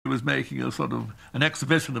was making a sort of an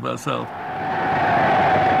exhibition of herself.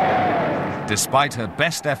 Despite her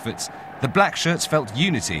best efforts, the black shirts felt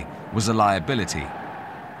Unity was a liability.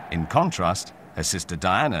 In contrast, her sister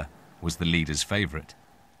Diana was the leader's favourite.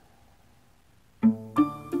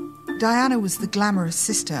 Diana was the glamorous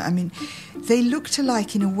sister. I mean, they looked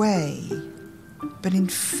alike in a way, but in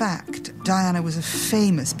fact, Diana was a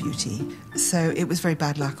famous beauty, so it was very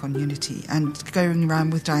bad luck on Unity, and going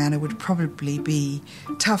around with Diana would probably be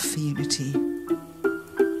tough for Unity.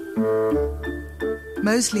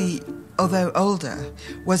 Mosley, although older,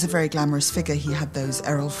 was a very glamorous figure. He had those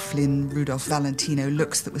Errol Flynn, Rudolph Valentino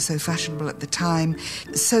looks that were so fashionable at the time.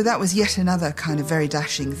 So that was yet another kind of very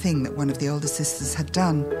dashing thing that one of the older sisters had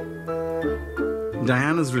done.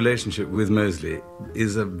 Diana's relationship with Mosley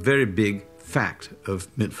is a very big fact of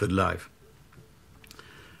Mitford life.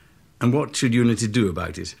 And what should Unity do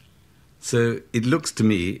about it? So it looks to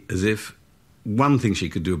me as if one thing she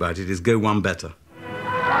could do about it is go one better.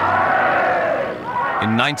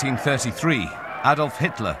 In 1933, Adolf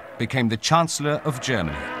Hitler became the Chancellor of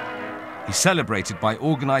Germany. He celebrated by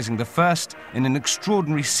organising the first in an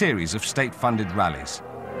extraordinary series of state-funded rallies.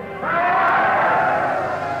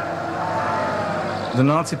 The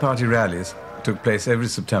Nazi Party rallies took place every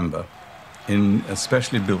September in a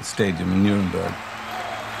specially built stadium in Nuremberg.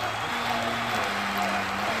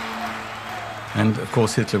 And, of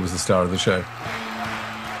course, Hitler was the star of the show.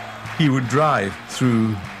 He would drive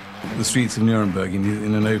through the streets of Nuremberg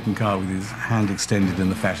in an open car with his hand extended in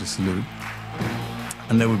the fascist salute.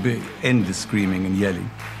 And there would be endless screaming and yelling.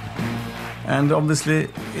 And obviously,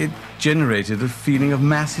 it generated a feeling of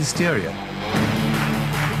mass hysteria.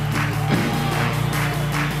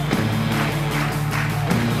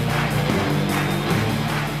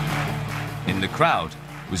 In the crowd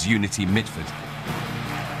was Unity Mitford.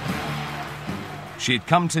 She had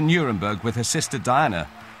come to Nuremberg with her sister Diana,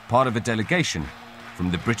 part of a delegation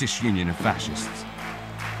from the British Union of Fascists.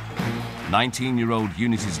 19-year-old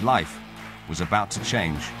Unity's life was about to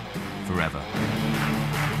change forever.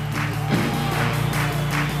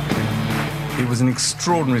 It was an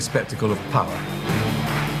extraordinary spectacle of power.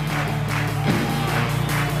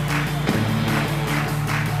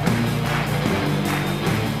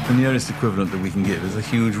 The nearest equivalent that we can give is a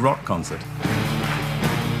huge rock concert.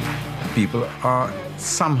 People are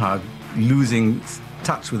somehow losing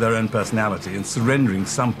touch with their own personality and surrendering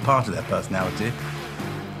some part of their personality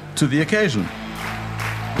to the occasion.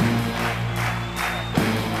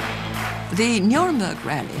 The Nuremberg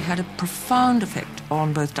rally had a profound effect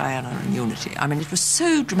on both Diana and Unity. I mean, it was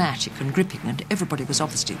so dramatic and gripping, and everybody was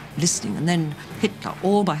obviously listening, and then Hitler,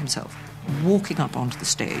 all by himself, walking up onto the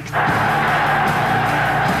stage.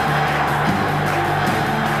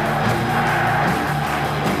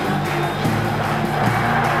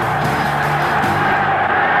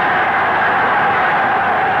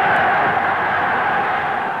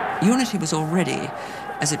 Unity was already,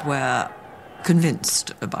 as it were,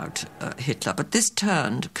 convinced about Hitler, but this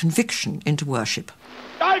turned conviction into worship.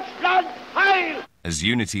 Deutschland heil! As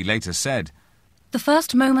Unity later said, "The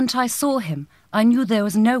first moment I saw him, I knew there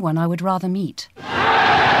was no one I would rather meet."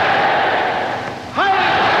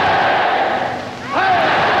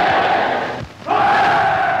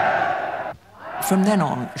 From then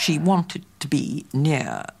on, she wanted to be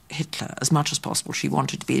near Hitler as much as possible. She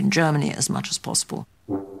wanted to be in Germany as much as possible.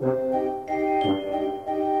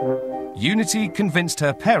 Unity convinced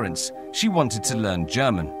her parents she wanted to learn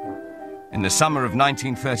German. In the summer of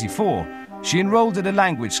 1934, she enrolled at a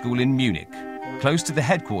language school in Munich, close to the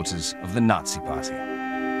headquarters of the Nazi Party.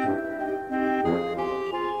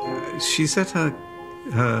 She set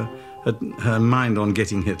her mind on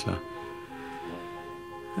getting Hitler.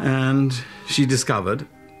 And she discovered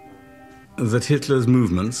that Hitler's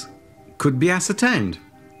movements could be ascertained.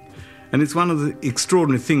 And it's one of the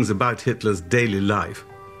extraordinary things about Hitler's daily life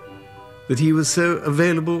that he was so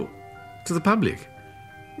available to the public.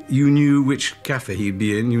 You knew which cafe he'd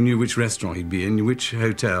be in, you knew which restaurant he'd be in, which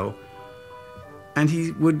hotel, and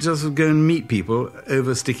he would just go and meet people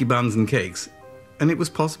over sticky buns and cakes, and it was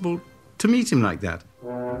possible to meet him like that.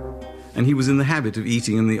 And he was in the habit of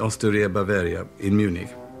eating in the Osteria Bavaria in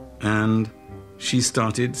Munich, and she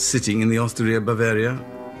started sitting in the Osteria Bavaria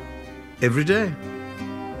every day.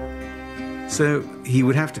 So he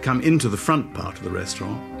would have to come into the front part of the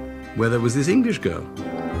restaurant where there was this English girl.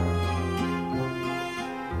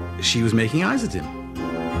 She was making eyes at him.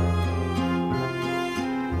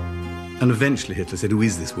 And eventually Hitler said, "Who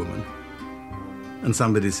is this woman?" And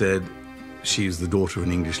somebody said, "She's the daughter of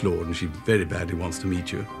an English lord and she very badly wants to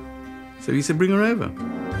meet you." So he said, "Bring her over."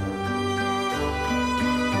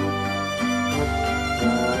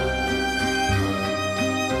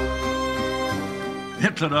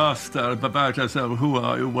 Hitler asked her about herself, who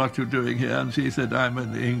are you, what are you doing here? And she said, I'm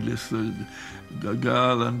an English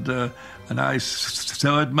girl, and I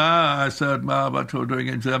so admire what you're doing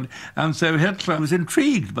in Germany. And so Hitler was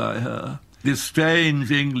intrigued by her. This strange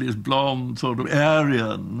English blonde sort of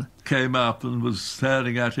Aryan came up and was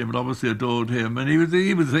staring at him and obviously adored him, and he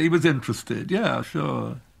was interested. Yeah,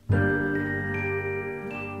 sure.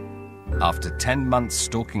 After 10 months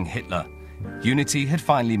stalking Hitler, Unity had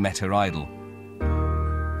finally met her idol.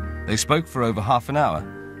 They spoke for over half an hour,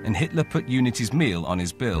 and Hitler put Unity's meal on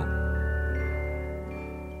his bill.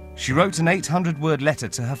 She wrote an 800-word letter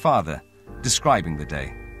to her father, describing the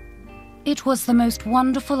day. It was the most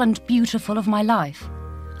wonderful and beautiful of my life.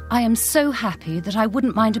 I am so happy that I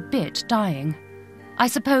wouldn't mind a bit dying. I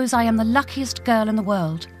suppose I am the luckiest girl in the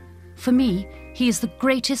world. For me, he is the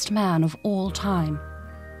greatest man of all time.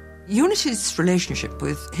 Unity's relationship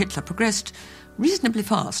with Hitler progressed reasonably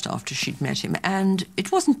fast after she'd met him, and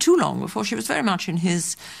it wasn't too long before she was very much in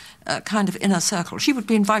his kind of inner circle. She would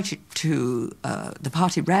be invited to the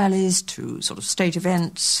party rallies, to sort of state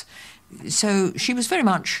events, so she was very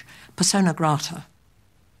much persona grata.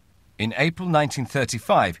 In April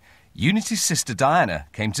 1935, Unity's sister Diana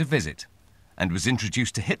came to visit and was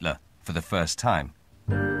introduced to Hitler for the first time.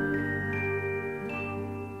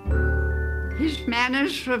 His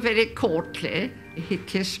manners were very courtly. He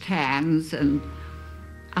kissed hands and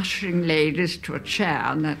ushering ladies to a chair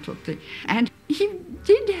and that sort of thing. And he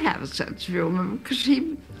did have a sense of humour because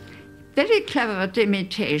he very clever at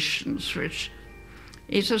imitations, which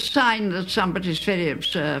is a sign that somebody's very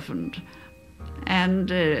observant.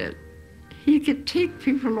 And he could take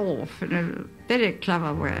people off in a very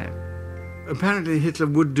clever way. Apparently Hitler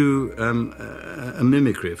would do a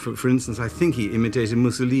mimicry. For instance, I think he imitated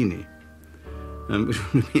Mussolini.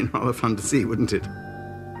 Which would have been rather fun to see, wouldn't it?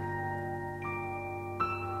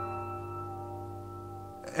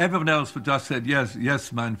 Everyone else would just said, yes,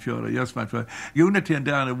 yes, mein Führer, yes, mein Führer. Unity and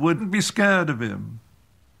Diana wouldn't be scared of him.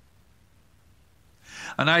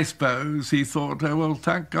 And I suppose he thought, oh, well,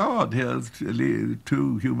 thank God, here's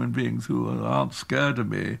two human beings who aren't scared of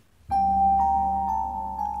me.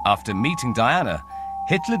 After meeting Diana,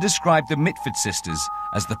 Hitler described the Mitford sisters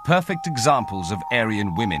as the perfect examples of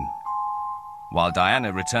Aryan women. While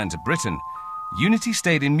Diana returned to Britain, Unity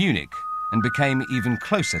stayed in Munich and became even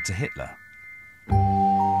closer to Hitler.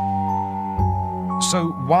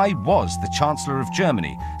 So why was the Chancellor of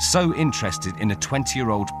Germany so interested in a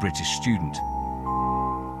 20-year-old British student?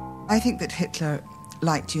 I think that Hitler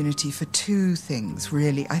liked Unity for two things,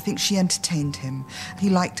 really. I think she entertained him. He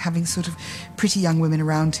liked having sort of pretty young women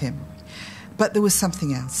around him. But there was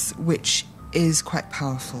something else, which is quite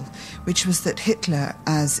powerful, which was that Hitler,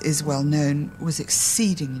 as is well known, was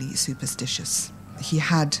exceedingly superstitious. He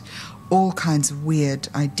had all kinds of weird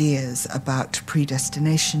ideas about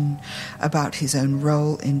predestination, about his own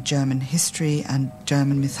role in German history and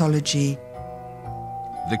German mythology.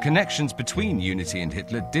 The connections between Unity and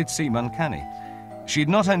Hitler did seem uncanny. She had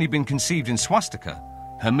not only been conceived in swastika,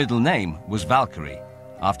 her middle name was Valkyrie,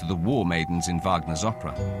 after the war maidens in Wagner's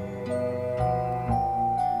opera.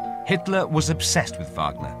 Hitler was obsessed with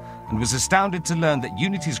Wagner and was astounded to learn that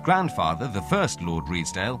Unity's grandfather, the first Lord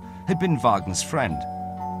Redesdale, had been Wagner's friend.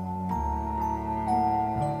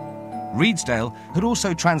 Redesdale had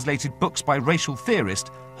also translated books by racial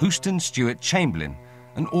theorist Houston Stewart Chamberlain,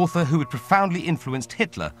 an author who had profoundly influenced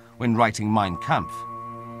Hitler when writing Mein Kampf.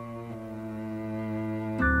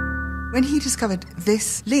 When he discovered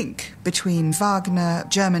this link between Wagner,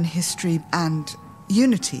 German history and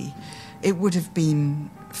Unity, it would have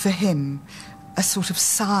been, for him, a sort of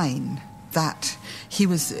sign that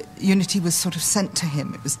Unity was sort of sent to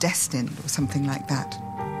him, it was destined or something like that.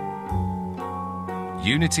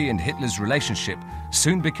 Unity and Hitler's relationship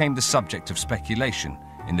soon became the subject of speculation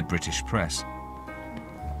in the British press.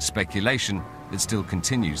 Speculation that still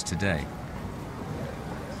continues today.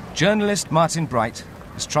 Journalist Martin Bright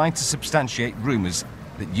is trying to substantiate rumours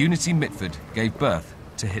that Unity Mitford gave birth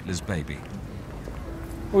to Hitler's baby.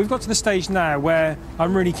 Well, we've got to the stage now where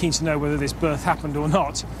I'm really keen to know whether this birth happened or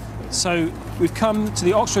not. So we've come to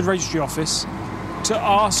the Oxford Registry Office to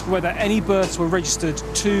ask whether any births were registered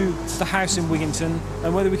to the house in Wigginton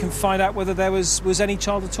and whether we can find out whether there was any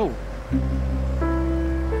child at all.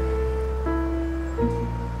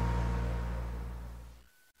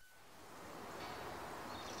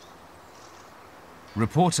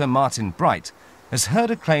 Reporter Martin Bright has heard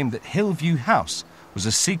a claim that Hillview House was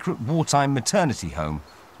a secret wartime maternity home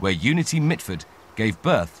where Unity Mitford gave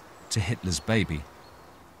birth to Hitler's baby.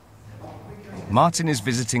 Martin is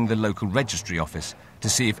visiting the local registry office to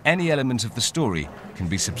see if any element of the story can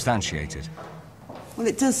be substantiated. Well,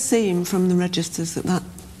 it does seem from the registers that that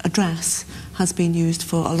address has been used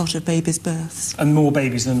for a lot of babies' births. And more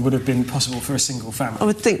babies than would have been possible for a single family? I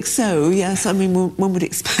would think so, yes. I mean, one would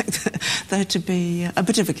expect there to be a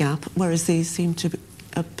bit of a gap, whereas these seem to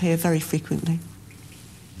appear very frequently.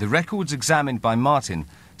 The records examined by Martin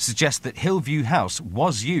suggest that Hillview House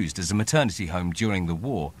was used as a maternity home during the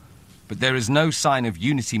war, but there is no sign of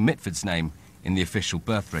Unity Mitford's name in the official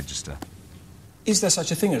birth register. Is there such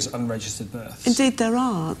a thing as unregistered births? Indeed, there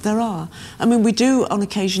are. I mean, we do, on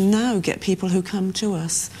occasion now, get people who come to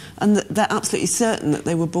us and they're absolutely certain that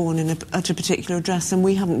they were born at a particular address and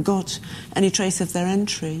we haven't got any trace of their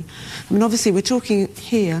entry. I mean, obviously, we're talking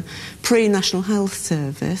here pre-National Health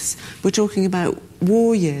Service. We're talking about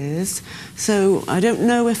war years, so I don't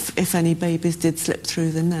know if any babies did slip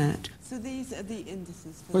through the net. So these are the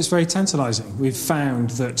indices. Well, it's very tantalising. We've found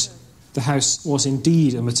that the house was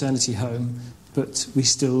indeed a maternity home, but we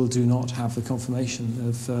still do not have the confirmation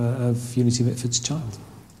of Unity Mitford's child.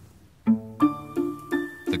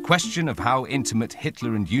 The question of how intimate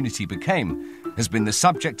Hitler and Unity became has been the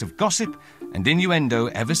subject of gossip and innuendo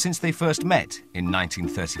ever since they first met in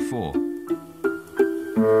 1934.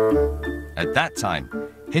 At that time,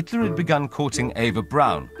 Hitler had begun courting Eva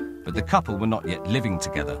Braun, but the couple were not yet living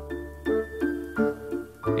together.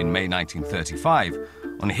 In May 1935,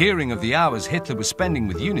 on hearing of the hours Hitler was spending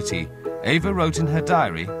with Unity, Eva wrote in her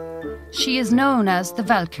diary, "She is known as the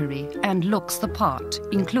Valkyrie and looks the part,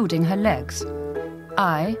 including her legs.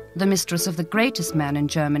 I, the mistress of the greatest man in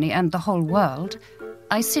Germany and the whole world,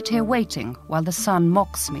 I sit here waiting while the sun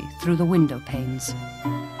mocks me through the window panes."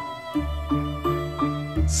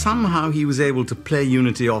 Somehow he was able to play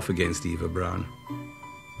Unity off against Eva Braun.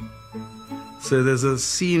 So there's a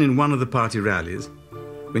scene in one of the party rallies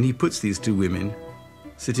when he puts these two women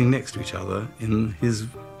sitting next to each other in his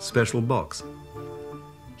special box.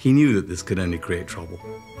 He knew that this could only create trouble.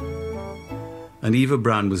 And Eva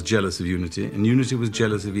Braun was jealous of Unity, and Unity was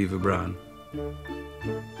jealous of Eva Braun.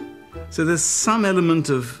 So there's some element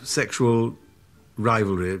of sexual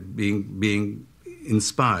rivalry being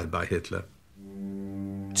inspired by Hitler.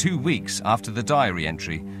 2 weeks after the diary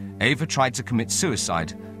entry, Eva tried to commit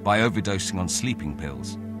suicide by overdosing on sleeping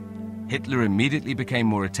pills. Hitler immediately became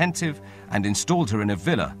more attentive and installed her in a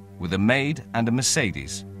villa with a maid and a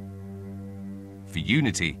Mercedes. For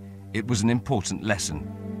Unity, it was an important lesson.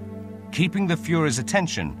 Keeping the Führer's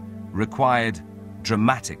attention required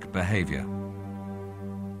dramatic behavior.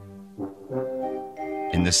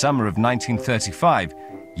 In the summer of 1935,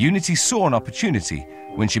 Unity saw an opportunity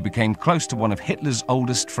when she became close to one of Hitler's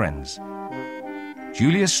oldest friends.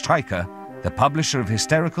 Julius Streicher, the publisher of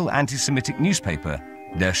hysterical anti-Semitic newspaper,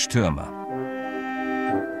 Der Stürmer.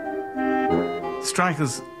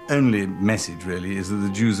 Streicher's only message, really, is that the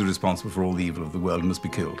Jews are responsible for all the evil of the world and must be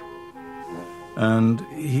killed. And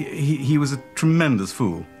he was a tremendous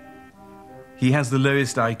fool. He has the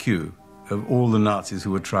lowest IQ of all the Nazis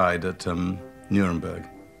who were tried at Nuremberg.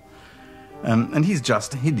 And he's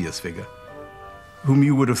just a hideous figure, whom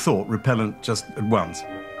you would have thought repellent just at once.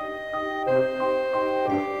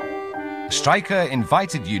 Streicher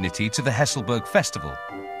invited Unity to the Hesselberg Festival,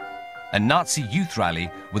 a Nazi youth rally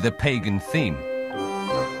with a pagan theme.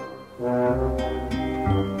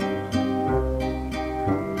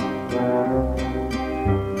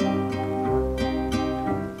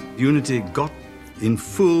 Unity got in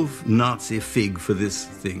full Nazi fig for this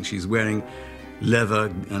thing. She's wearing leather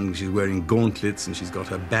and she's wearing gauntlets and she's got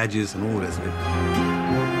her badges and all the rest of it.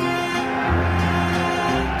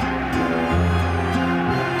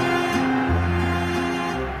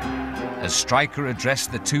 As Streicher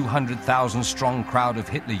addressed the 200,000-strong crowd of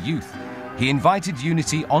Hitler Youth, he invited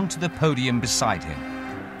Unity onto the podium beside him.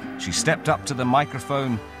 She stepped up to the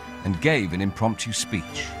microphone and gave an impromptu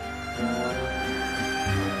speech.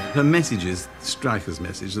 Her message is Streicher's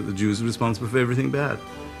message that the Jews are responsible for everything bad,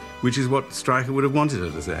 which is what Streicher would have wanted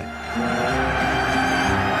her to say.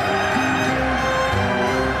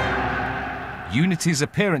 Unity's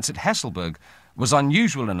appearance at Hesselberg was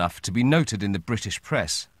unusual enough to be noted in the British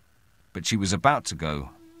press, but she was about to go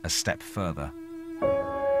a step further.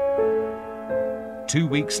 2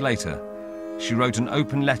 weeks later, she wrote an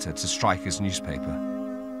open letter to Streicher's newspaper.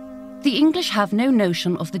 The English have no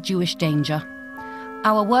notion of the Jewish danger.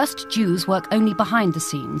 Our worst Jews work only behind the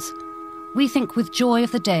scenes. We think with joy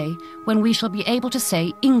of the day when we shall be able to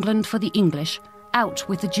say, England for the English, out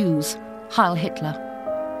with the Jews, Heil Hitler.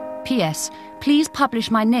 P.S. Please publish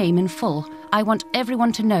my name in full. I want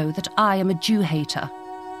everyone to know that I am a Jew-hater.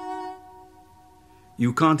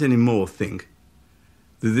 You can't anymore think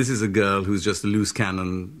that this is a girl who's just a loose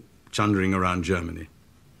cannon chundering around Germany.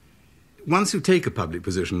 Once you take a public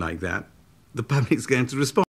position like that, the public's going to respond.